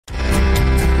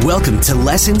Welcome to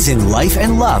Lessons in Life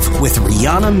and Love with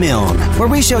Rihanna Milne, where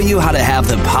we show you how to have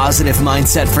the positive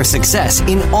mindset for success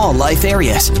in all life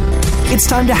areas. It's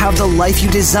time to have the life you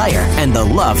desire and the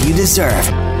love you deserve.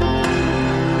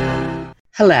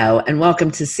 Hello, and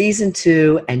welcome to Season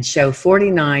 2 and Show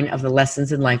 49 of the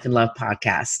Lessons in Life and Love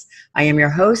podcast. I am your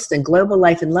host and Global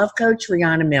Life and Love Coach,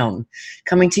 Rihanna Milne,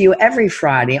 coming to you every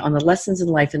Friday on the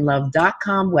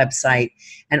LessonsInLifeAndLove.com website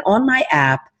and on my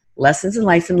app, Lessons in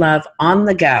Life and Love on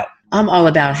the go. I'm all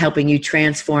about helping you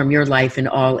transform your life in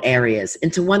all areas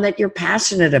into one that you're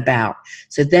passionate about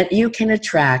so that you can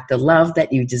attract the love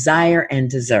that you desire and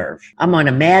deserve. I'm on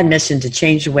a mad mission to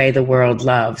change the way the world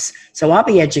loves. So I'll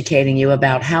be educating you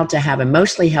about how to have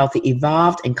emotionally healthy,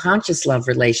 evolved, and conscious love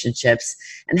relationships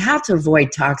and how to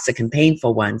avoid toxic and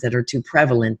painful ones that are too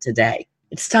prevalent today.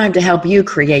 It's time to help you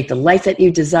create the life that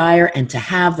you desire and to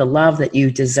have the love that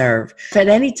you deserve. If at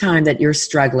any time that you're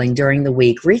struggling during the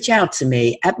week, reach out to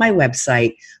me at my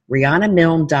website,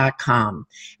 RihannaMilne.com,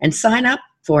 and sign up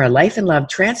for a Life and Love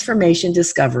Transformation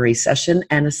Discovery Session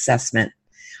and Assessment.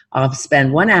 I'll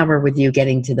spend 1 hour with you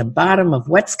getting to the bottom of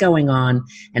what's going on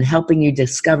and helping you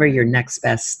discover your next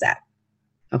best step.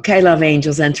 Okay, love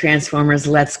angels and transformers,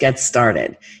 let's get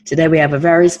started. Today we have a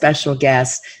very special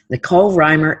guest. Nicole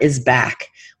Reimer is back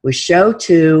with show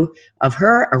 2 of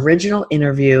her original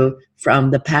interview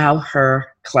from the Power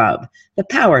Club. The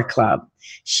Power Club.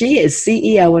 She is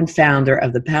CEO and founder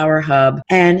of the Power Hub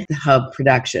and the Hub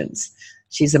Productions.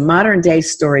 She's a modern-day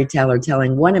storyteller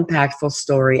telling one impactful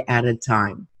story at a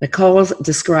time. Nicole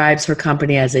describes her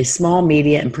company as a small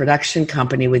media and production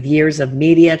company with years of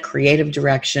media, creative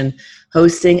direction,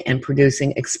 hosting, and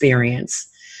producing experience.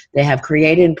 They have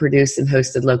created and produced and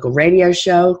hosted a local radio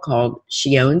show called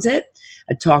She Owns It,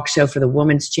 a talk show for the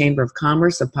Women's Chamber of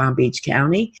Commerce of Palm Beach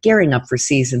County, gearing up for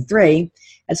Season 3,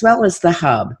 as well as The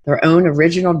Hub, their own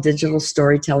original digital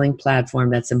storytelling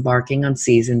platform that's embarking on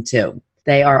Season 2.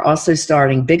 They are also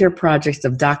starting bigger projects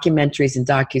of documentaries and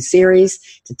docuseries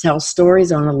to tell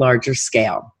stories on a larger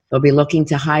scale. They'll be looking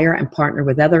to hire and partner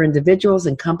with other individuals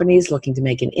and companies looking to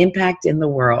make an impact in the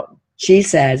world. She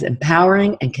says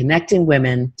empowering and connecting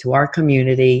women to our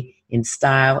community in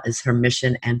style is her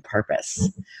mission and purpose.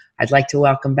 I'd like to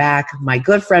welcome back my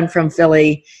good friend from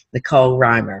Philly, Nicole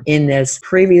Reimer, in this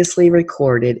previously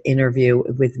recorded interview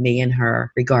with me and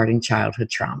her regarding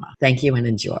childhood trauma. Thank you and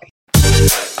enjoy.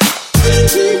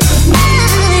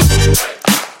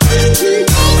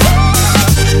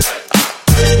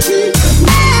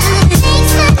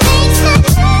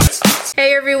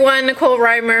 Hey everyone, Nicole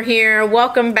Reimer here.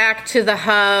 Welcome back to The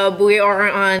Hub. We are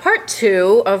on part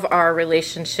 2 of our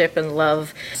relationship and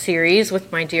love series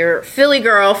with my dear Philly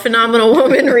girl, phenomenal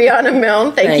woman, Rihanna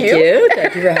Milne. Thank you.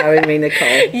 Thank you for having me,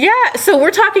 Nicole. Yeah, so we're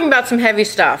talking about some heavy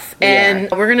stuff, and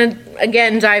we're going to,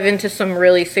 again, dive into some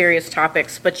really serious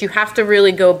topics, but you have to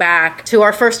really go back to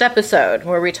our first episode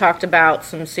where we talked about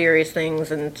some serious things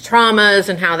and traumas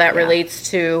and how that relates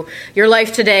to your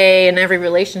life today and every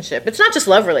relationship. It's not just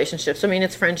love relationships. I mean,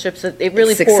 it's friendships. It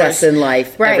really success pours. in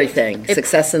life, right. Everything.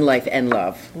 Success in life and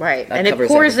love. Right. That and it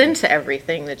pours into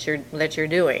everything that you're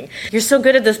doing. You're so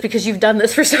good at this because you've done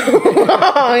this for so long.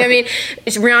 I mean,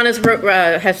 Rihanna's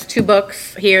has 2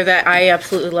 books here that I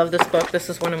absolutely love this book. This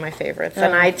is one of my favorites.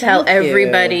 And I tell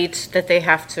everybody that they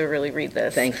have to really read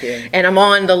this. Thank you. And I'm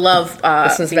on the love.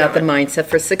 This was about the mindset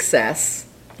for success.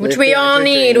 Which we all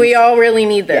need. We all really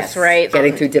need this, right?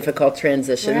 Getting through difficult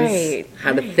transitions. Right.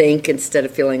 How to think instead of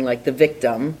feeling like the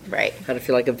victim. Right. How to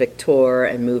feel like a victor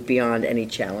and move beyond any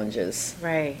challenges.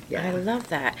 Right. Yeah. I love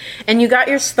that. And you got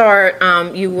your start.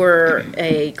 You were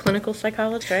a clinical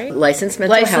psychologist, right? Licensed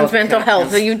mental health.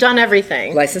 So you've done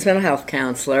everything. Licensed mental health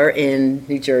counselor in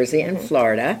New Jersey and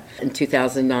Florida. In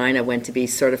 2009, I went to be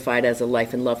certified as a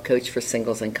life and love coach for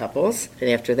singles and couples.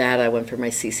 And after that, I went for my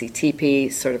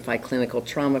CCTP, certified clinical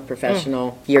trauma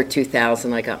professional. Year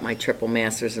 2000, I got my triple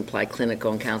master's in applied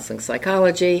clinical and counseling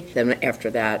psychology. Then after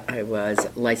that, I was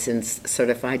licensed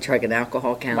certified drug and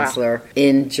alcohol counselor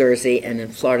in Jersey, and in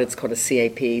Florida, it's called a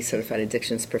CAP, certified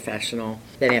addictions professional.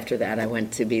 Then after that, I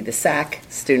went to be the SAC,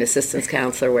 student assistance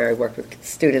counselor, where I worked with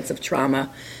students of trauma,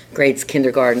 grades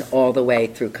kindergarten all the way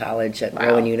through college at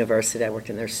Rowan University. I worked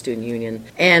in their student union.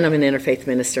 And I'm an interfaith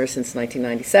minister since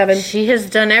 1997. She has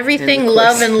done everything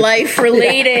love and life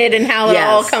related and how it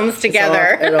all comes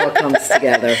together. It all comes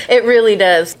together. It really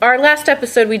does. Our last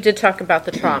episode, we did talk about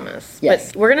the traumas.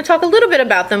 Yes. But we're going to talk a little bit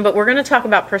about them, but we're going to talk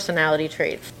about personality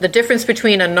traits. The difference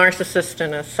between a narcissist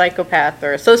and a psychopath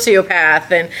or a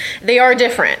sociopath, and they are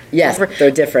different. Yes,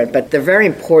 they're different, but they're very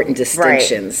important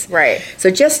distinctions. Right. So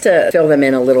just to fill them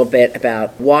in a little little bit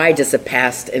about why does the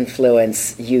past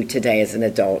influence you today as an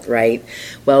adult, right?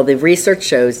 Well, the research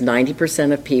shows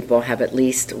 90% of people have at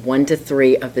least 1 to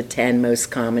 3 of the 10 most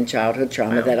common childhood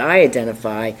trauma that I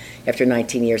identify after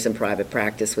 19 years in private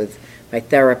practice with my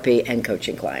therapy and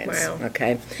coaching clients. Wow.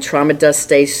 Okay. Trauma does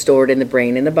stay stored in the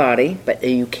brain and the body, but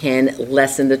you can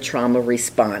lessen the trauma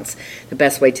response. The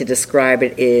best way to describe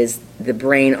it is the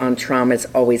brain on trauma is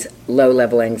always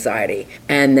low-level anxiety.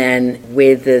 And then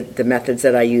with the methods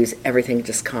that I use, everything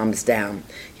just calms down.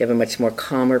 You have a much more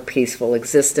calmer, peaceful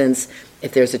existence.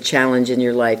 If there's a challenge in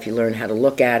your life, you learn how to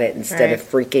look at it instead of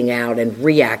freaking out and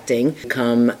reacting.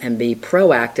 Come and be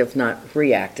proactive, not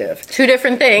reactive. 2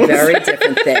 different things. Very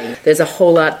different thing. There's a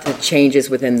whole lot that changes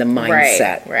within the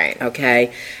mindset. Right.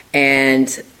 Okay? And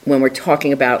when we're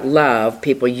talking about love,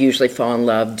 people usually fall in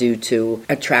love due to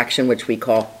attraction, which we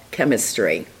call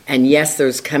chemistry. And yes,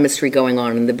 there's chemistry going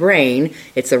on in the brain.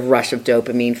 It's a rush of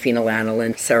dopamine,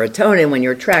 phenylalanine, serotonin when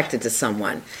you're attracted to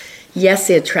someone. Yes,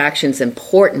 the attraction's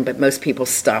important, but most people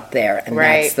stop there, and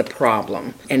that's the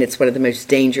problem. And it's one of the most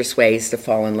dangerous ways to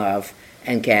fall in love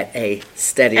and get a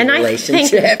steady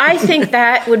relationship. I think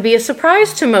that would be a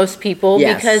surprise to most people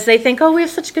because they think, oh, we have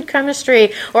such good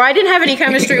chemistry, or I didn't have any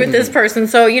chemistry with this person,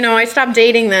 so, I stopped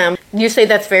dating them. You say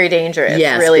that's very dangerous,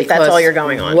 really, if that's all you're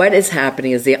going on. What is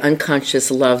happening is the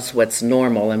unconscious loves what's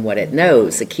normal and what it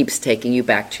knows. It keeps taking you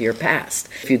back to your past.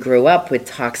 If you grew up with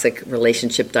toxic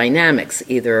relationship dynamics,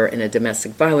 either in a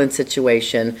domestic violence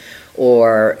situation,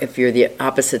 or if you're the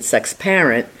opposite sex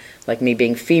parent, like me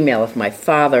being female, if my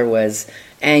father was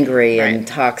angry and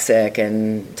toxic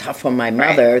and tough on my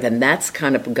mother, then that's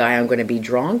kind of a guy I'm going to be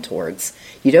drawn towards.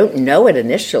 You don't know it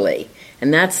initially,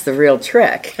 and that's the real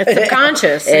trick. It's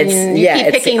subconscious. And you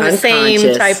keep picking the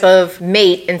same type of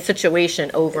mate and situation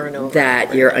over and over.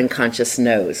 That your unconscious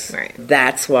knows. Right.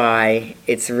 That's why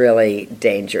it's really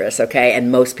dangerous, okay?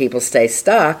 And most people stay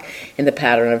stuck in the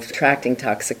pattern of attracting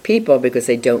toxic people because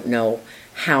they don't know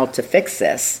how to fix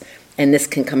this. And this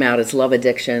can come out as love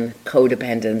addiction,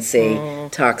 codependency,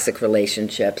 toxic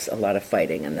relationships, a lot of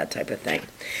fighting and that type of thing.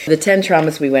 The 10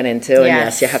 traumas we went into, and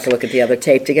yes, you have to look at the other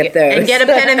tape to get those. And get a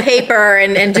pen and paper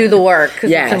and do the work,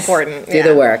 because it's important. Do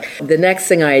the work. The next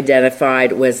thing I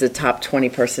identified was the top 20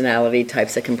 personality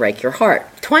types that can break your heart.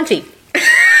 20.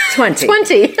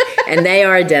 20. And they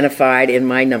are identified in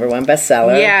my #1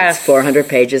 bestseller. Yes. It's 400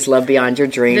 pages, Love Beyond Your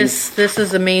Dreams. This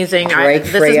is amazing. Break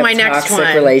This free is my of next toxic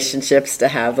one. relationships to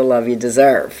have the love you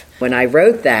deserve. When I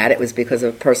wrote that, it was because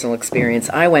of a personal experience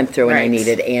I went through, and I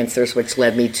needed answers, which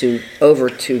led me to over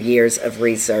 2 years of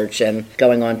research and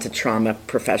going on to trauma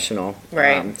professional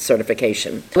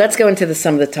certification. Let's go into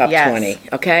some of the top 20,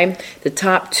 okay? The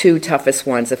top 2 toughest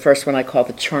ones. The first one I call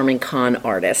the charming con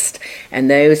artist, and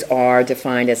those are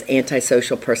defined as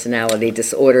antisocial personality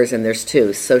disorders, and there's 2,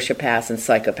 sociopaths and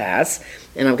psychopaths.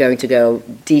 And I'm going to go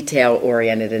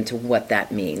detail-oriented into what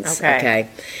that means, okay?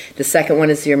 The second one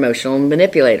is the emotional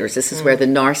manipulators. This is where the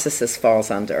narcissist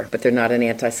falls under, but they're not an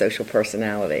antisocial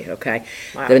personality, okay?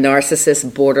 Wow. The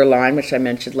narcissist, borderline, which I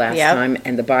mentioned last time,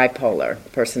 and the bipolar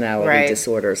personality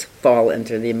disorders fall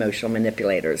into the emotional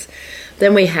manipulators.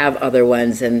 Then we have other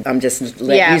ones, and I'm just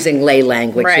using lay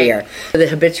language here. The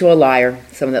habitual liar,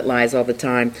 someone that lies all the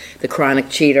time. The chronic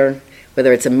cheater,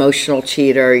 whether it's emotional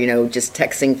cheater, just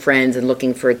texting friends and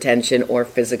looking for attention, or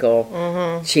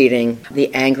physical cheating.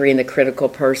 The angry and the critical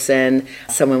person,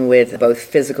 someone with both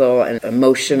physical and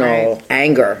emotional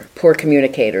anger. Poor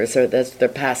communicators, they're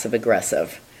passive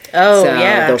aggressive. Oh, so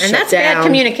and that's bad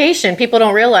communication. People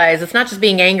don't realize it's not just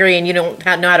being angry and you don't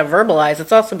know how to verbalize.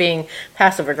 It's also being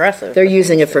passive aggressive. They're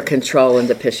using it for control and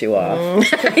to piss you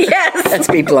off. Yes. Let's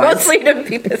be blunt. Mostly to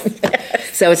be pissed.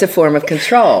 So it's a form of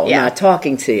control, not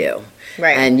talking to you.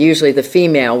 Right. And usually the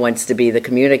female wants to be the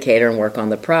communicator and work on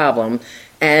the problem.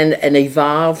 And an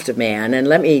evolved man, and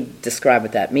let me describe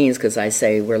what that means, because I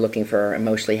say we're looking for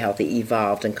emotionally healthy,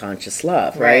 evolved, and conscious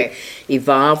love, right?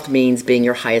 Evolved means being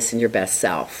your highest and your best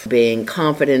self, being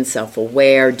confident,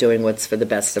 self-aware, doing what's for the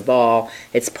best of all.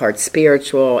 It's part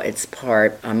spiritual, it's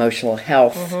part emotional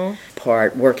health,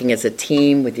 part working as a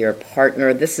team with your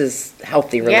partner. This is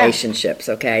healthy relationships,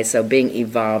 okay? So being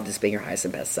evolved is being your highest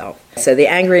and best self. So the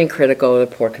angry and critical are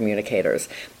the poor communicators.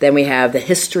 Then we have the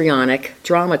histrionic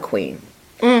drama queen.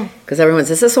 Because everyone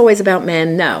says, is this always about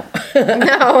men? No.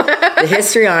 No. The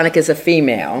histrionic is a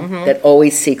female that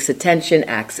always seeks attention,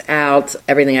 acts out,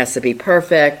 everything has to be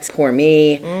perfect, poor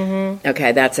me.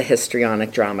 Okay, that's a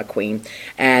histrionic drama queen.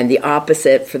 And the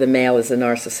opposite for the male is a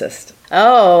narcissist.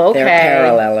 Oh, okay. They're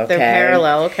parallel, okay? They're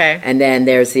parallel, okay. And then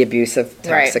there's the abusive,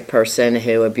 toxic Right. person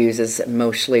who abuses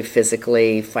emotionally,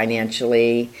 physically,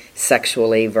 financially,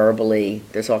 sexually, verbally.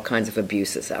 There's all kinds of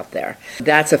abuses out there.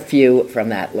 That's a few from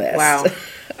that list. Wow.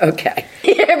 Okay.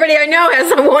 Everybody I know has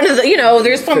one of the,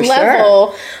 there's some For sure.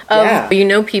 level of,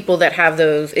 Yeah. people that have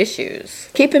those issues.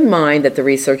 Keep in mind that the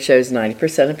research shows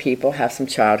 90% of people have some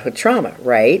childhood trauma,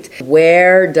 right?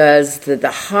 Where does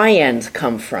the high end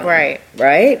come from? Right.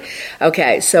 Right?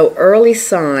 Okay, so early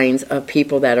signs of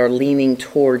people that are leaning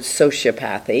towards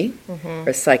sociopathy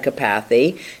or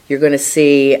psychopathy, you're going to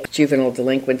see juvenile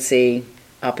delinquency,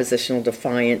 oppositional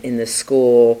defiant in the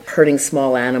school, hurting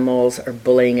small animals or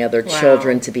bullying other Wow.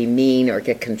 children to be mean or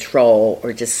get control,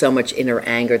 or just so much inner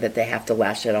anger that they have to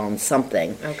lash it on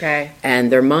something. Okay.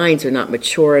 And their minds are not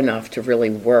mature enough to really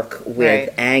work with Right.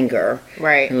 anger.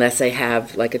 Right. Unless they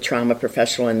have like a trauma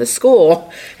professional in the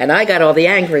school. And I got all the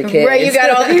angry kids. Right, you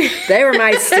got all the- They were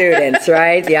my students,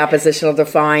 right? The oppositional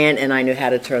defiant, and I knew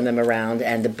how to turn them around.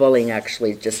 And the bullying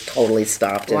actually just totally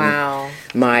stopped Wow.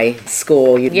 in my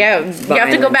school. Yeah, you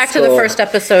have to go back to the first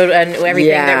episode and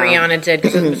everything that Rihanna did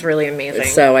because it was really amazing.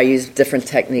 So I used different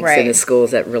techniques in the Right.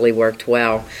 schools that really worked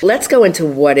well. Let's go into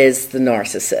what is the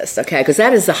narcissist, okay? Because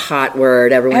that is a hot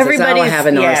word. Everyone says, oh, I Everybody's- have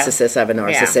a yeah. narcissist, I have a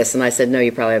narcissist. And I said, no,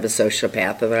 you probably have a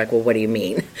sociopath. And they're like, well, what do you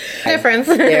mean? Difference.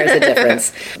 There's a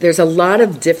difference. There's a lot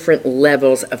of different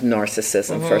levels of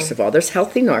narcissism, first of all. There's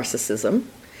healthy narcissism.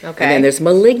 Okay. And then there's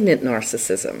malignant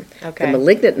narcissism. Okay. The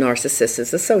malignant narcissist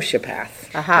is a sociopath.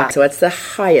 Aha. So it's the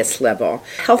highest level.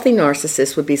 Healthy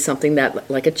narcissist would be something that,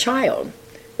 like a child.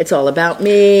 It's all about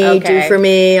me, Okay. do for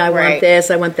me, I Right. want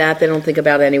this, I want that. They don't think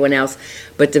about anyone else.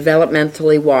 But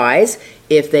developmentally wise,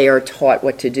 if they are taught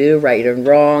what to do, right and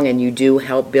wrong, and you do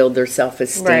help build their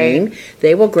self-esteem, Right.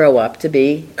 they will grow up to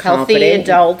be confident,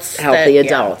 adults healthy that- yeah.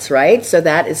 adults, right? So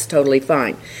that is totally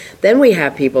fine. Then we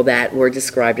have people that were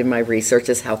described in my research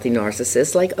as healthy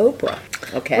narcissists, like Oprah.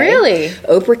 Okay, Really?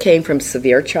 Oprah came from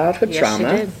severe childhood Yes, she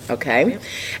trauma. did. Okay,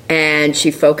 and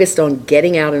she focused on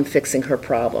getting out and fixing her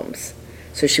problems.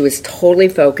 So she was totally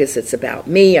focused. It's about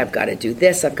me. I've got to do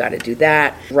this. I've got to do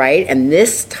that. Right? And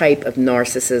this type of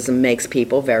narcissism makes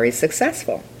people very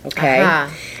successful. Okay? Uh-huh.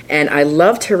 And I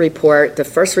loved her report. The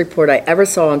first report I ever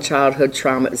saw on childhood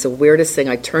trauma is the weirdest thing.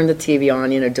 I turned the TV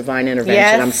on, divine intervention.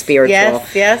 Yes, I'm spiritual.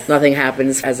 yes. Nothing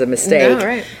happens as a mistake. No,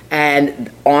 right. And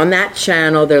on that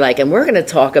channel, they're like, and we're going to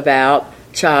talk about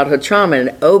childhood trauma, and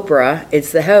Oprah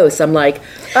is the host. I'm like,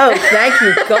 oh, thank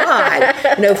you,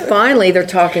 God. Finally they're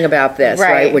talking about this,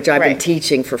 right? Which I've been right.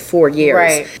 teaching for 4 years.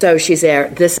 Right. So she's there.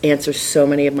 This answers so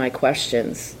many of my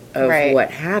questions of Right.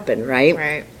 what happened, right?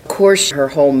 Right. Of course, her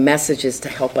whole message is to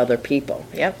help other people.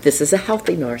 Yep. This is a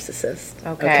healthy narcissist.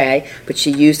 Okay. But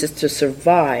she used it to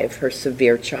survive her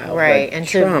severe childhood Right, and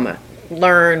to trauma.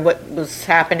 learn what was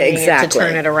happening and Exactly. to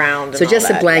turn it around. And So all just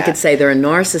that, a blanket yeah. say they're a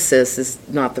narcissist is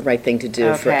not the right thing to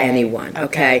do for Okay. anyone.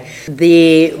 Okay.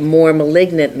 The more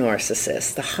malignant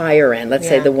narcissist, the higher end, let's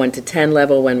say Yeah. the 1 to 10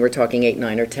 level when we're talking 8,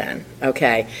 9, or 10.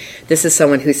 Okay. This is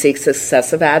someone who seeks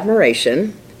excessive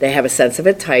admiration. They have a sense of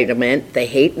entitlement. They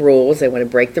hate rules. They want to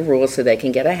break the rules so they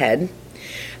can get ahead.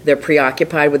 They're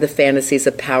preoccupied with the fantasies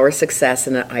of power, success,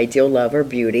 and an ideal love or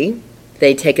beauty.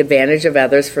 They take advantage of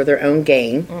others for their own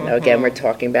gain. Now, again, we're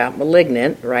talking about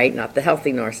malignant, right? Not the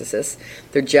healthy narcissist.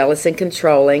 They're jealous and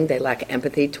controlling. They lack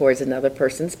empathy towards another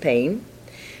person's pain.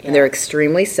 And they're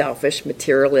extremely selfish,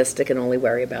 materialistic, and only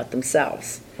worry about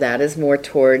themselves. That is more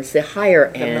towards the higher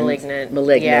end,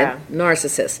 malignant, yeah.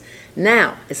 narcissist.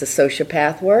 Now, is a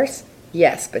sociopath worse?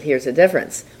 Yes, but here's the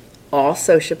difference. All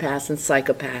sociopaths and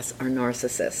psychopaths are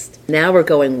narcissists. Now we're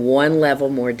going one level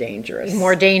more dangerous.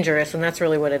 More dangerous, and that's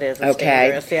really what it is. It's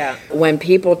dangerous, yeah. When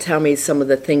people tell me some of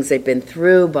the things they've been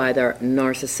through by their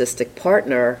narcissistic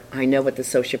partner, I know what the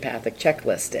sociopathic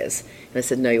checklist is. And I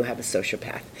said, no, you have a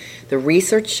sociopath. The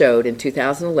research showed in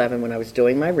 2011, when I was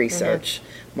doing my research,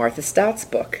 Martha Stout's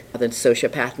book, The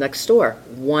Sociopath Next Door,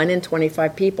 1 in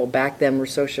 25 people back then were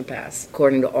sociopaths,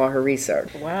 according to all her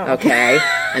research. Wow. Okay?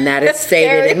 And that is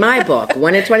stated in my book,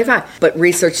 1 in 25. But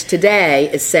research today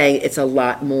is saying it's a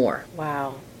lot more.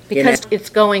 Wow. Because it's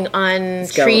going going-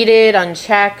 untreated,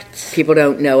 unchecked. People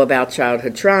don't know about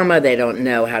childhood trauma. They don't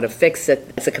know how to fix it.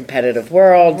 It's a competitive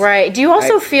world. Right. Do you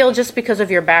also feel, just because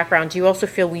of your background, do you also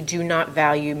feel we do not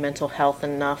value mental health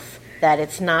enough? That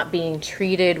it's not being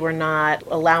treated, we're not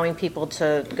allowing people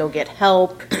to go get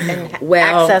help and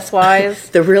access-wise?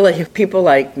 The really people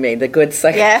like me, the good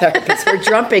psychotherapists, we're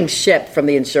jumping ship from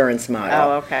the insurance model.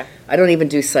 Oh, okay. I don't even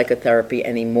do psychotherapy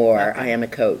anymore. I am a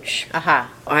coach. Aha.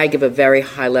 I give a very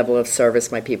high level of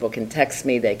service. My people can text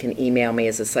me, they can email me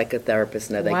as a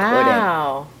psychotherapist. No, they couldn't.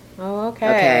 Wow. Oh,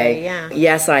 okay. Yeah.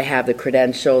 Yes, I have the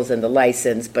credentials and the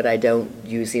license, but I don't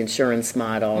use the insurance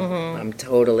model. I'm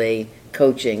totally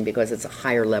coaching because it's a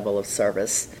higher level of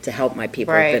service to help my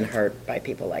people who've been hurt by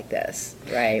people like this,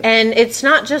 right? And it's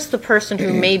not just the person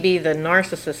who may be the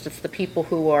narcissist, it's the people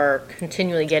who are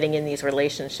continually getting in these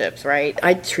relationships, right?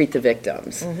 I treat the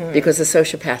victims because the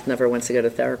sociopath never wants to go to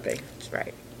therapy. That's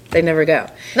right. They never go.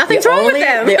 Nothing's wrong with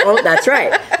them. That's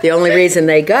right. The only reason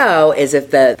they go is if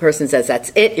the person says,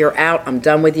 that's it, you're out, I'm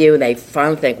done with you. And they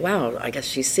finally think, wow, I guess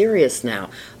she's serious now.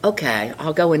 Okay,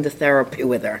 I'll go into therapy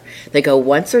with her. They go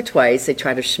once or twice. They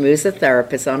try to schmooze the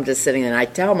therapist. I'm just sitting there, and I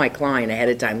tell my client ahead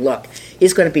of time, look,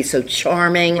 he's going to be so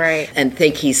charming and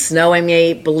think he's snowing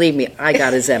me. Believe me, I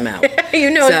got his MO.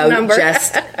 You know his number.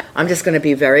 I'm just going to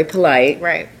be very polite.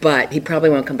 Right. But he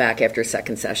probably won't come back after a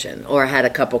second session. Or I had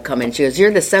a couple come in. She goes,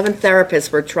 you're the seventh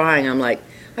therapist we're trying. I'm like,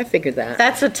 I figured that.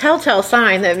 That's a telltale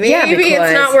sign that maybe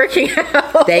it's not working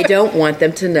out. They don't want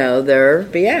them to know their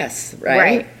BS,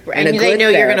 right? And they know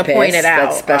you're going to point it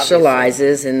out. That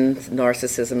specializes in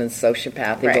narcissism and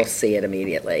sociopathy will see it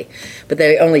immediately. But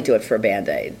they only do it for a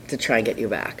Band-Aid to try and get you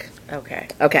back. Okay.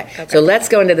 So let's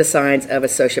go into the signs of a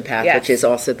sociopath, which is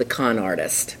also the con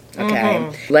artist. Okay.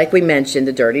 Like we mentioned,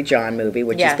 the Dirty John movie,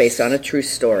 which is based on a true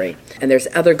story. And there's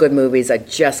other good movies. I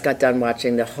just got done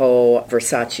watching the whole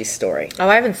Versace story. Oh,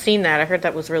 I haven't seen that. I heard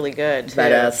that was really good, too.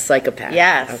 But a psychopath.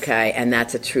 Yes. Okay, and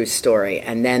that's a true story.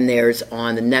 And then there's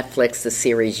on the Netflix the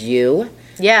series You.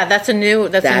 Yeah, that's a new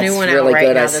one out right now. That's really good.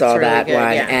 I That's saw really that good.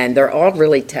 one. Yeah. And they're all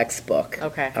really textbook.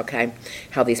 Okay.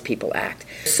 How these people act.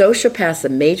 Sociopaths, the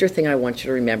major thing I want you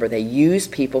to remember, they use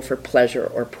people for pleasure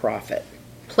or profit.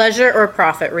 Pleasure or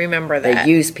profit, remember that. They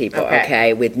use people,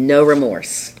 okay, with no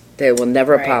remorse. They will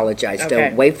never apologize.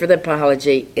 Don't wait for the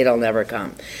apology. It'll never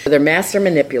come. They're master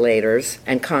manipulators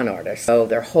and con artists. So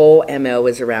their whole MO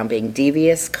is around being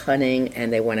devious, cunning,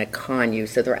 and they want to con you.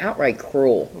 So they're outright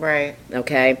cruel. Right.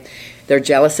 Okay? They're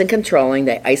jealous and controlling.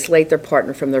 They isolate their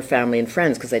partner from their family and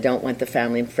friends because they don't want the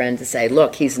family and friend to say,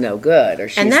 look, he's no good or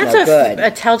she's no good. And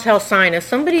that's a telltale sign. If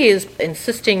somebody is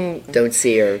insisting, don't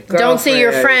see your girlfriend, don't see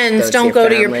your friends, don't go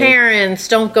to your parents,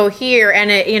 don't go here, and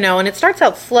it starts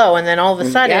out slow, and then all of a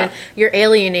sudden you're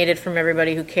alienated from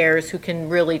everybody who cares, who can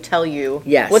really tell you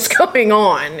what's going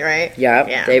on, right?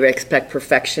 Yeah. They expect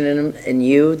perfection in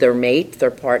you, their mate,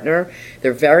 their partner.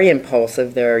 They're very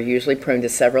impulsive. They're usually prone to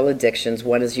several addictions.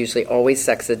 One is usually always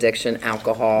sex addiction,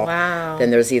 alcohol. Wow. Then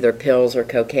there's either pills or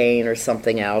cocaine or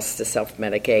something else to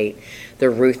self-medicate. They're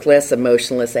ruthless,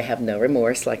 emotionless. They have no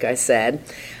remorse, like I said.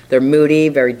 They're moody,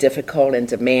 very difficult and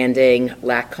demanding,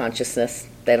 lack consciousness.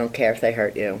 They don't care if they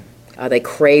hurt you. They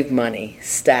crave money,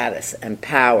 status, and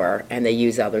power, and they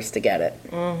use others to get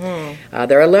it.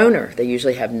 They're a loner. They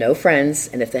usually have no friends,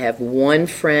 and if they have one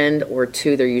friend or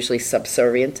two, they're usually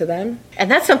subservient to them. And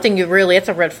that's something it's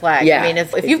a red flag. Yeah. I mean,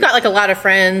 if you've got like a lot of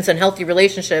friends and healthy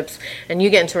relationships, and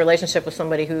you get into a relationship with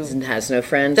somebody who has no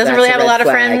friends, doesn't really have a lot of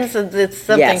friends, it's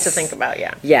something to think about,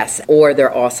 Yes, or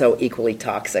they're also equally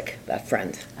toxic, that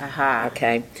friend.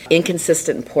 Okay.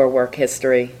 Inconsistent and poor work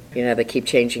history. They keep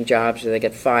changing jobs or they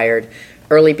get fired.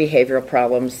 Early behavioral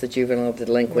problems, the juvenile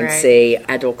delinquency,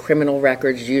 adult criminal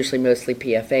records, usually mostly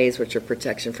PFAs, which are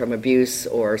protection from abuse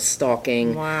or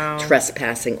stalking,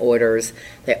 trespassing orders.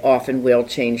 They often will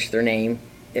change their name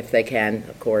if they can,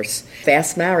 of course.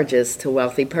 Fast marriages to a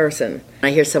wealthy person.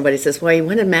 I hear somebody says, well, he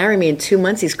wanted to marry me in 2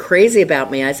 months. He's crazy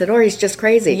about me. I said, he's just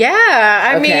crazy.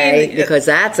 Yeah, I mean... because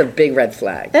that's a big red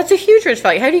flag. That's a huge red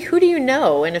flag. Who do you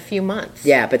know in a few months?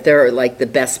 Yeah, but they're like the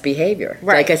best behavior.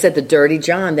 Right. Like I said, the Dirty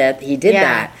John, that he did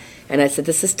that. And I said,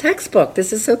 this is textbook.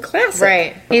 This is so classic.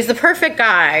 Right. He's the perfect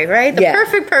guy, right? The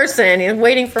perfect person. He's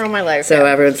waiting for all my life. So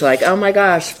everyone's like, oh my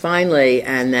gosh, finally.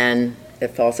 And then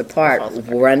it falls apart.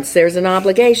 Once there's an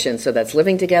obligation, so that's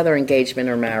living together, engagement,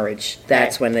 or marriage,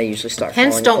 that's when they usually start falling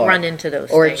apart. Hence, don't run into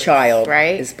those or things. A child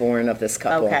right? is born of this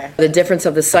couple. Okay. The difference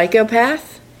of the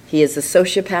psychopath, he is the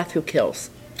sociopath who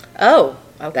kills. Oh,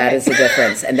 okay. That is the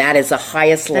difference. And that is the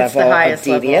highest level of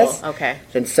devious.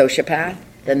 Then sociopath,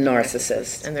 then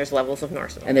narcissist. And there's levels of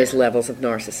narcissism. And there's levels of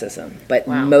narcissism. But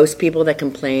most people that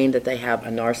complain that they have a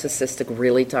narcissistic,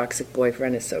 really toxic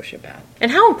boyfriend is sociopath. And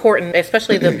how important,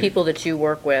 especially the people that you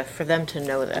work with, for them to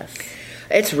know this?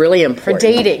 It's really important. For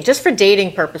dating, just for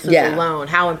dating purposes alone,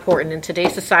 how important in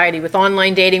today's society with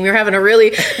online dating. We were having a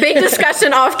really big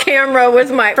discussion off camera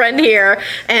with my friend here,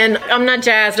 and I'm not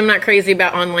jazzed. I'm not crazy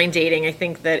about online dating. I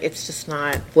think that it's just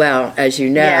not. Well, as you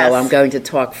know, I'm going to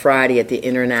talk Friday at the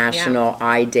International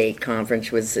iDate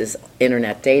Conference, which is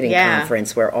Internet Dating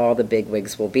Conference, where all the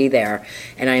bigwigs will be there,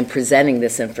 and I am presenting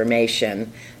this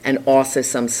information and also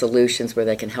some solutions where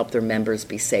they can help their members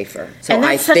be safer. So and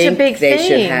that's such a big they thing.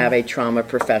 should have a trauma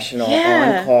professional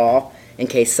on call in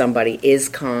case somebody is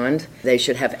conned. They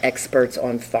should have experts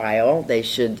on file. They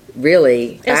should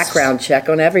really background check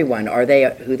on everyone. Are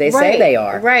they who they say they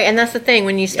are? Right, and that's the thing.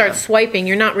 When you start swiping,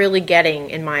 you're not really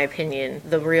getting, in my opinion,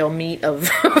 the real meat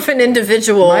of an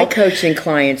individual. My coaching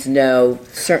clients know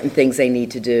certain things they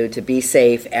need to do to be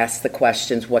safe, ask the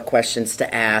questions, what questions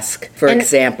to ask. For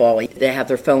example, they have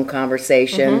their phone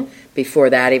conversation. Before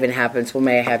that even happens, well,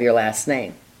 may I have your last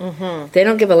name? If they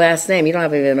don't give a last name, you don't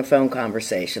have even a phone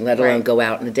conversation, let alone go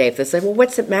out in a day. If they say, well,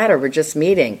 what's it matter? We're just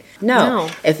meeting.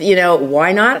 No. If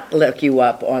why not look you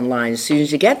up online? As soon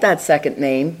as you get that second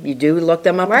name, you do look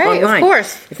them up online. Right, of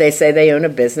course. If they say they own a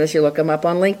business, you look them up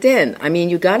on LinkedIn. I mean,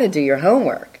 you got to do your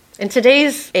homework. In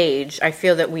today's age, I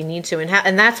feel that we need to,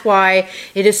 and that's why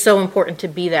it is so important to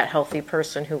be that healthy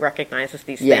person who recognizes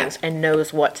these things and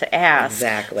knows what to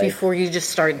ask before you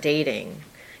just start dating.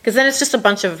 Because then it's just a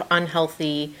bunch of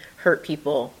unhealthy, hurt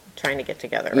people trying to get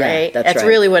together, right? That's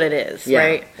really what it is,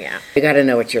 right? Yeah. You got to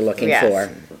know what you're looking for.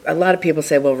 A lot of people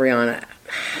say, well, Rihanna,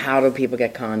 how do people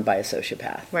get conned by a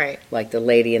sociopath? Right. Like the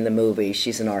lady in the movie,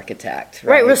 she's an architect.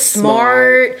 Right, we're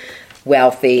smart,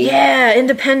 wealthy. Yeah,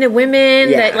 independent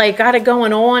women that got it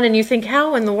going on, and you think,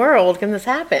 how in the world can this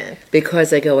happen?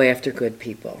 Because they go after good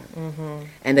people.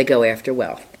 And they go after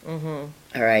wealth.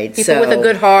 All right, people with a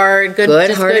good heart,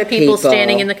 good people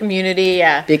standing in the community,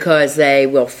 because they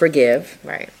will forgive.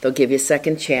 Right. They'll give you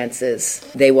second chances.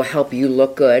 They will help you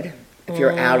look good. If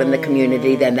you're out in the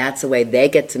community, then that's the way they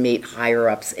get to meet higher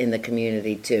ups in the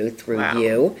community too, through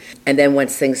you. And then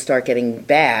once things start getting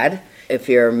bad, if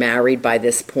you're married by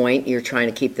this point, you're trying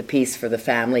to keep the peace for the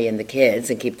family and the kids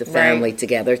and keep the family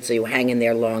together, so you hang in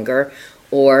there longer.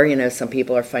 Or, some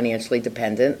people are financially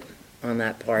dependent on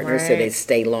that partner, so they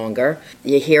stay longer.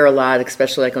 You hear a lot,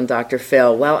 especially like on Dr.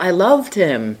 Phil, well, I loved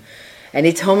him, and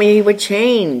he told me he would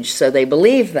change, so they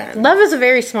believe that. Love is a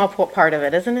very small part of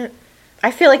it, isn't it? I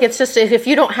feel like it's just, if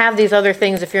you don't have these other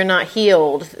things, if you're not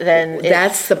healed, then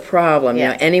that's the problem.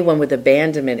 Anyone with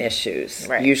abandonment issues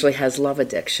usually has love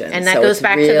addiction. And that goes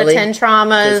back to the 10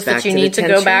 traumas that you need to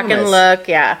go back and look.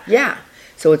 Yeah.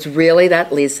 So it's really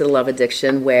that leads to the love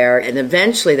addiction and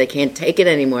eventually they can't take it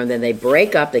anymore. And then they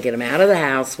break up, they get them out of the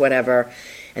house, whatever.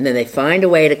 And then they find a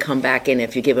way to come back in.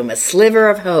 If you give them a sliver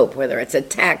of hope, whether it's a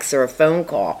text or a phone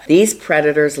call, these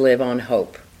predators live on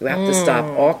hope. You have to stop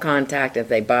all contact. If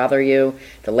they bother you,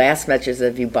 the last message is,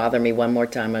 if you bother me one more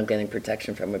time, I'm getting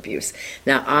protection from abuse.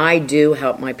 Now, I do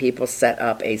help my people set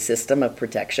up a system of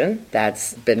protection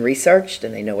that's been researched,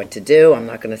 and they know what to do. I'm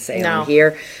not going to say on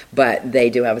here, but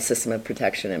they do have a system of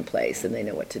protection in place, and they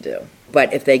know what to do.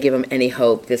 But if they give them any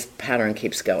hope, this pattern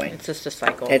keeps going. It's just a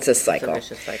cycle. It's a cycle. It's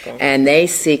a vicious cycle. And they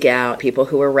seek out people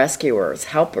who are rescuers,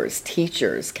 helpers,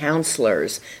 teachers,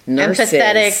 counselors, nurses.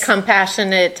 Empathetic,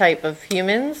 compassionate type of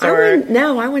humans? I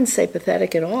wouldn't say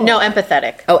pathetic at all. No,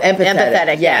 empathetic. Oh, empathetic.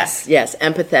 Empathetic, yes.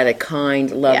 Empathetic,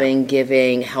 kind, loving,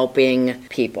 giving, helping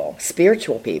people,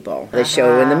 spiritual people. They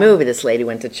show in the movie, this lady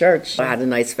went to church, had a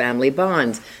nice family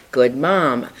bond, good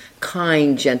mom,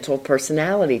 kind, gentle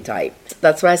personality type.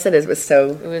 That's what I said. It was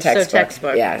so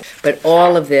textbook. Yeah. But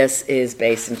all of this is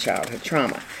based in childhood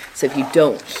trauma. So if you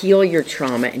don't heal your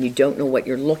trauma and you don't know what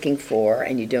you're looking for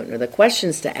and you don't know the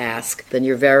questions to ask, then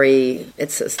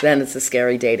it's a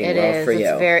scary dating world for you.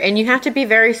 And you have to be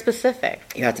very specific.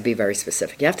 You have to be very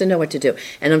specific. You have to know what to do.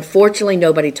 And unfortunately,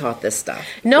 nobody taught this stuff.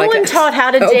 No one taught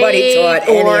how to date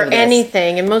or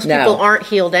anything. And most people aren't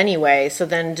healed anyway. So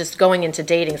then just going into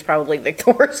dating is probably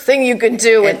the worst thing you could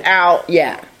do without.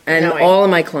 Yeah. And all of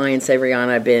my clients say, Rihanna,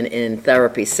 I've been in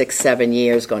therapy 6-7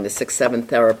 years, going to 6-7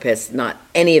 therapists. Not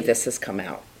any of this has come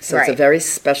out. So it's a very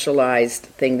specialized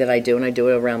thing that I do, and I do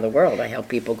it around the world. I help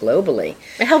people globally.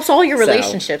 It helps all your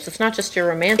relationships. It's not just your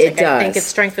romantic. It does. I think it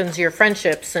strengthens your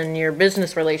friendships and your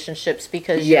business relationships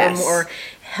because you're a more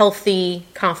healthy,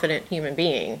 confident human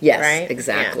being. Yes, right?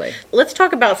 exactly. Yeah. Let's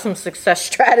talk about some success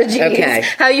strategies. Okay.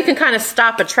 How you can kind of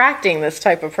stop attracting this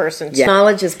type of person. Yeah.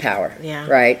 Knowledge is power. Yeah.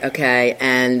 Right, okay.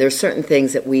 And there's certain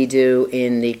things that we do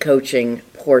in the coaching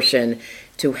portion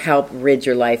to help rid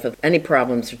your life of any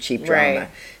problems or cheap drama. Right.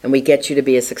 And we get you to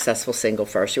be a successful single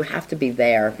first. You have to be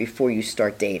there before you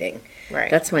start dating. Right.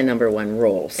 That's my number one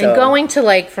rule. So, and going to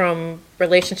like from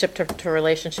relationship to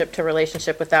relationship to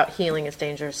relationship without healing is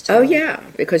dangerous too. Oh, yeah,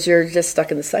 because you're just stuck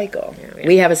in the cycle. Yeah.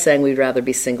 We have a saying, we'd rather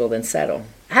be single than settle.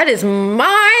 That is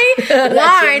my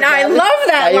line. I love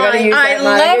that line. I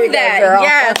love that.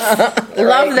 Yes.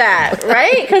 Love that.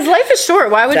 Right? Because life is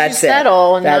short. Why would you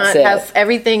settle and not have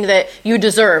everything that you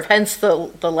deserve? Hence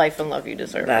the life and love you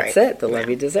deserve. That's it. The love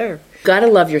you deserve. Got to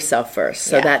love yourself first.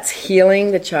 So that's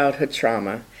healing the childhood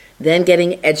trauma. Then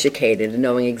getting educated and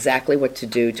knowing exactly what to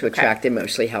do to attract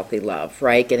emotionally healthy love,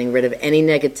 right? Getting rid of any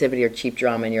negativity or cheap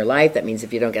drama in your life. That means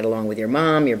if you don't get along with your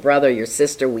mom, your brother, your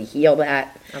sister, we heal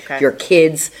that. Okay. Your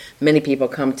kids, many people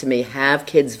come to me, have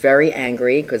kids very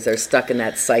angry because they're stuck in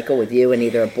that cycle with you and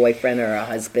either a boyfriend or a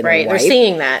husband or wife. They're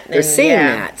seeing that. They're seeing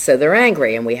that. So they're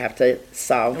angry and we have to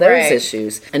solve those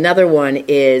issues. Another one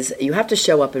is you have to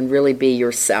show up and really be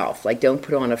yourself. Like don't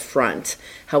put on a front.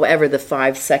 However, the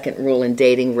 5-second rule in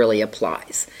dating really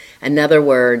applies. In other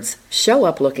words, show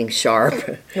up looking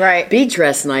sharp. Right. Be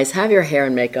dressed nice. Have your hair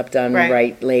and makeup done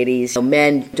right, ladies.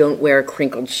 Men, don't wear a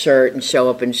crinkled shirt and show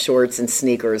up in shorts and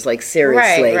sneakers. Like,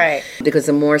 seriously. Right. Because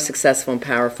the more successful and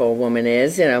powerful a woman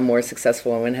is, a more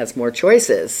successful woman has more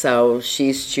choices. So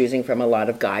she's choosing from a lot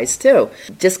of guys, too.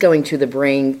 Just going to the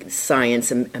brain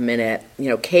science a minute.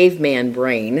 Caveman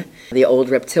brain, the old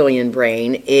reptilian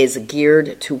brain, is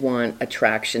geared to want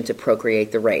attraction to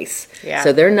procreate the race. Yeah.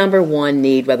 So their number one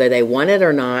need, whether they want it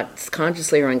or not,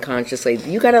 consciously or unconsciously,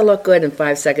 you got to look good. In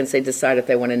 5 seconds, they decide if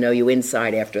they want to know you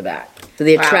inside after that. So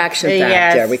the attraction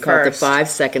factor, we call it the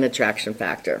 5-second attraction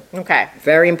factor. Okay.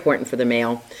 Very important for the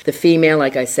male. The female,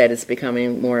 like I said, it's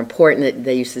becoming more important.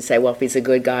 They used to say, well, if he's a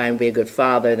good guy and be a good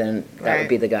father, then that would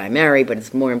be the guy I marry, but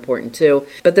it's more important too.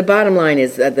 But the bottom line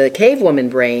is that the cave woman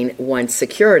brain wants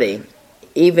security.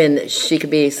 Even she could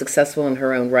be successful in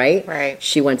her own right. Right.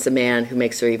 She wants a man who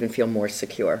makes her even feel more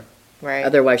secure. Right.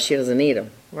 Otherwise, she doesn't need him.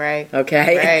 Right.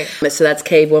 Okay? Right. So that's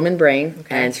cave woman brain,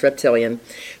 and it's reptilian.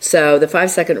 So the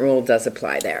 5-second rule does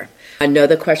apply there. Know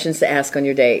the questions to ask on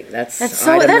your date. That's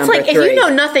like, if you know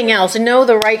nothing else, know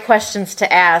the right questions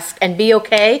to ask and be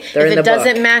okay. If it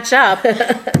doesn't match up,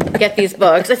 get these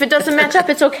books. If it doesn't match up,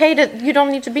 it's okay you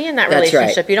don't need to be in that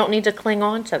relationship. You don't need to cling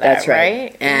on to that, That's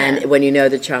right? And when you know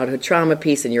the childhood trauma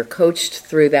piece and you're coached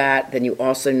through that, then you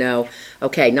also know,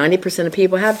 okay, 90% of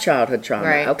people have childhood trauma.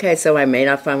 Right. Okay, so I may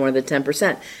not find one of the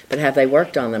 10%, but have they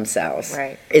worked on themselves?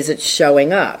 Right. Is it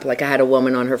showing up? Like I had a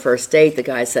woman on her first date, the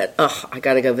guy said, I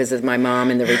got to go visit my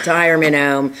mom in the retirement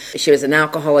home. She was an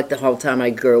alcoholic the whole time I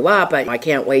grew up. I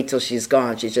can't wait till she's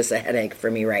gone. She's just a headache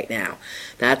for me right now.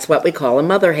 That's what we call a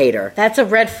mother hater. That's a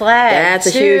red flag. That's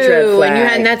a huge red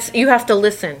flag. And you have to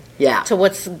listen to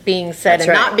what's being said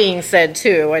not being said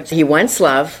too. He wants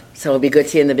love, so he'll be good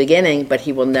to you in the beginning, but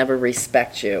he will never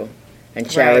respect you and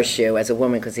cherish you as a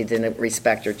woman because he didn't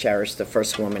respect or cherish the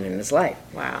first woman in his life.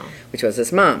 Wow. Which was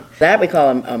his mom. That we call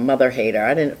a mother hater.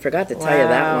 I forgot to tell you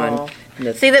that one.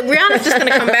 See, that Rihanna's just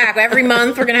going to come back. Every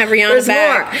month we're going to have Rihanna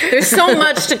back. More. There's so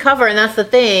much to cover, and that's the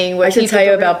thing. I should tell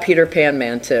you about Peter Pan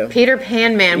Man, too. Peter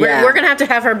Pan Man. Yeah. We're going to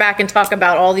have her back and talk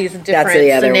about all these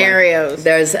different scenarios.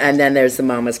 And then there's the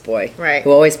mama's boy. Right. Who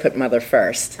always put mother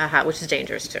first. Which is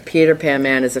dangerous, too. Peter Pan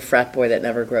Man is a frat boy that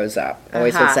never grows up.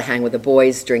 Always wants to hang with the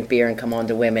boys, drink beer, and come on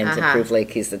to women to prove like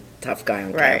he's the tough guy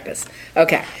on campus.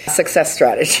 Okay. Success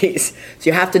strategies. So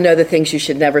you have to know the things you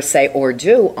should never say or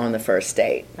do on the first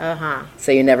date.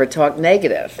 So you never talk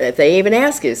negative. If they even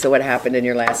ask you, so what happened in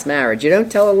your last marriage? You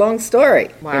don't tell a long story.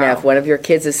 Wow. If one of your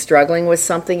kids is struggling with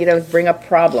something, you don't bring up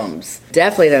problems.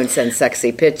 Definitely don't send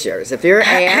sexy pictures. If you're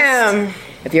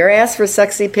asked for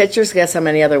sexy pictures, guess how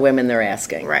many other women they're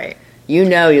asking? Right. You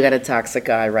know you got a toxic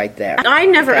guy right there. I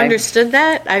never understood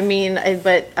that. I mean,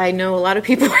 but I know a lot of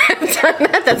people have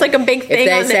done that. That's like a big thing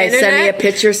on the internet. If they say, send me a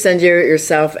picture, send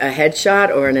yourself a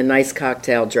headshot or in a nice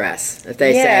cocktail dress. If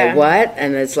they say, what?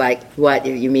 And it's like, what?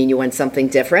 You mean you want something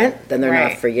different? Then they're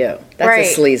not for you.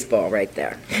 That's a sleazeball right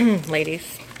there.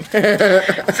 Ladies.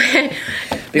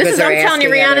 Because I'm telling you,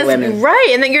 Rihanna's right,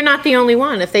 and that you're not the only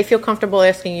one. If they feel comfortable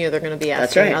asking you, they're going to be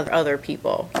asking other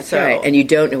people. That's right. And you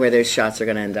don't know where those shots are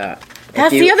going to end up.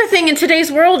 That's the other thing in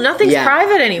today's world. Nothing's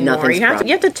private anymore. You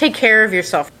have to take care of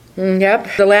yourself.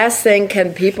 Yep. The last thing,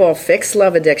 can people fix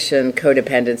love addiction,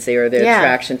 codependency, or their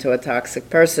attraction to a toxic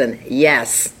person?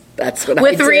 Yes. That's what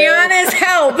With Rihanna's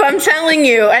help, I'm telling telling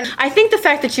you. And I think the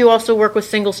fact that you also work with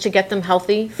singles to get them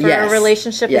healthy for a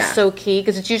relationship is so key,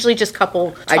 because it's usually just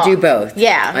couple talk. I do both.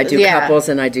 Yeah. I do couples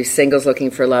and I do singles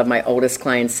looking for love. My oldest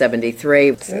client's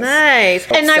 73. Nice.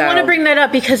 And I want to bring that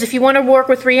up because if you want to work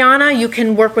with Rihanna, you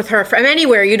can work with her from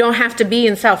anywhere. You don't have to be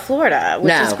in South Florida,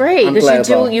 which is great because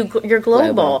you're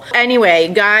global.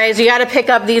 Anyway, guys, you got to pick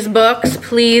up these books,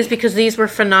 please, because these were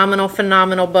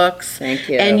phenomenal books. Thank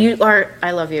you. And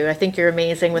I love you. I think you're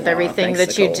amazing with everything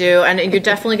that you do. And you're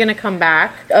definitely going to come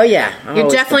back. Oh, yeah. You're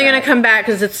definitely going to come back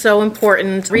because it's so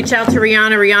important. Reach out to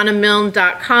Rihanna,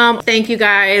 RihannaMilne.com. Thank you,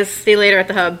 guys. See you later at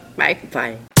the Hub. Bye.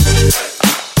 Bye.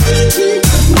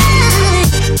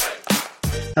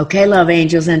 Okay, love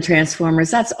angels and transformers,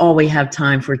 that's all we have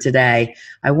time for today.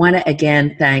 I want to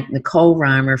again thank Nicole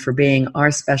Reimer for being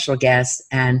our special guest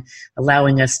and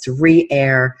allowing us to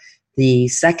re-air the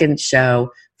second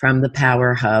show from the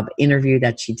Power Hub interview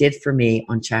that she did for me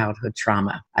on childhood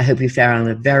trauma. I hope you found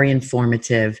it very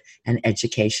informative and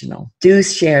educational. Do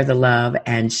share the love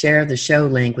and share the show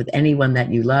link with anyone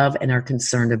that you love and are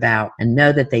concerned about, and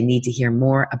know that they need to hear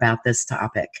more about this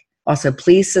topic. Also,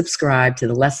 please subscribe to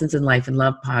the Lessons in Life and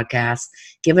Love podcast.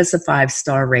 Give us a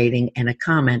 5-star rating and a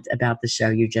comment about the show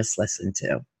you just listened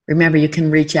to. Remember, you can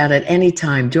reach out at any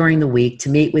time during the week to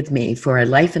meet with me for a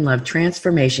Life and Love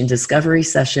Transformation Discovery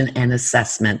Session and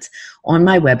Assessment on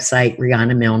my website,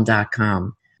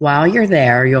 RihannaMilne.com. While you're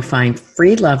there, you'll find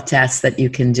free love tests that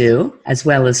you can do, as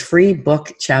well as free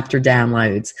book chapter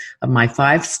downloads of my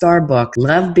 5-star book,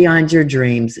 Love Beyond Your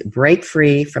Dreams, Break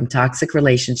Free from Toxic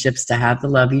Relationships to Have the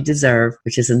Love You Deserve,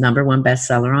 which is a #1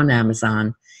 bestseller on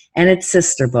Amazon, and its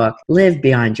sister book, Live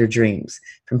Beyond Your Dreams,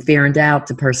 From Fear and Doubt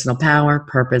to Personal Power,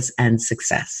 Purpose, and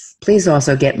Success. Please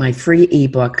also get my free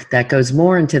ebook that goes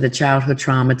more into the childhood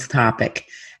trauma topic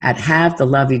at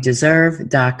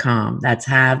HaveTheLoveYouDeserve.com. That's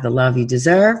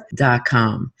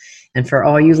HaveTheLoveYouDeserve.com. And for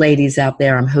all you ladies out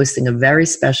there, I'm hosting a very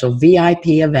special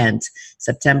VIP event,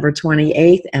 September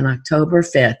 28th and October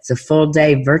 5th. It's a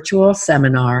full-day virtual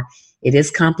seminar. It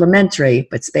is complimentary,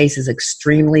 but space is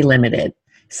extremely limited.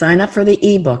 Sign up for the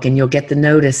ebook and you'll get the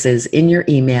notices in your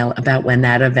email about when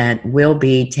that event will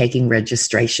be taking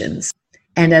registrations.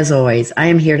 And as always, I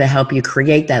am here to help you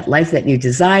create that life that you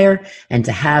desire and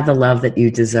to have the love that you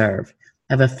deserve.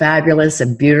 Have a fabulous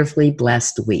and beautifully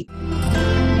blessed week.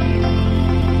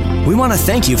 We want to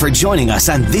thank you for joining us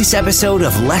on this episode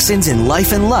of Lessons in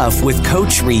Life and Love with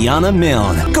Coach Rihanna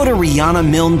Milne. Go to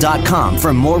RihannaMilne.com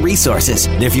for more resources.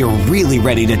 And if you're really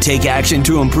ready to take action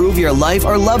to improve your life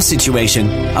or love situation,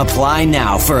 apply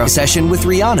now for a session with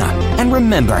Rihanna. And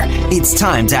remember, it's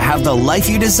time to have the life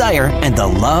you desire and the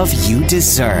love you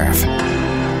deserve.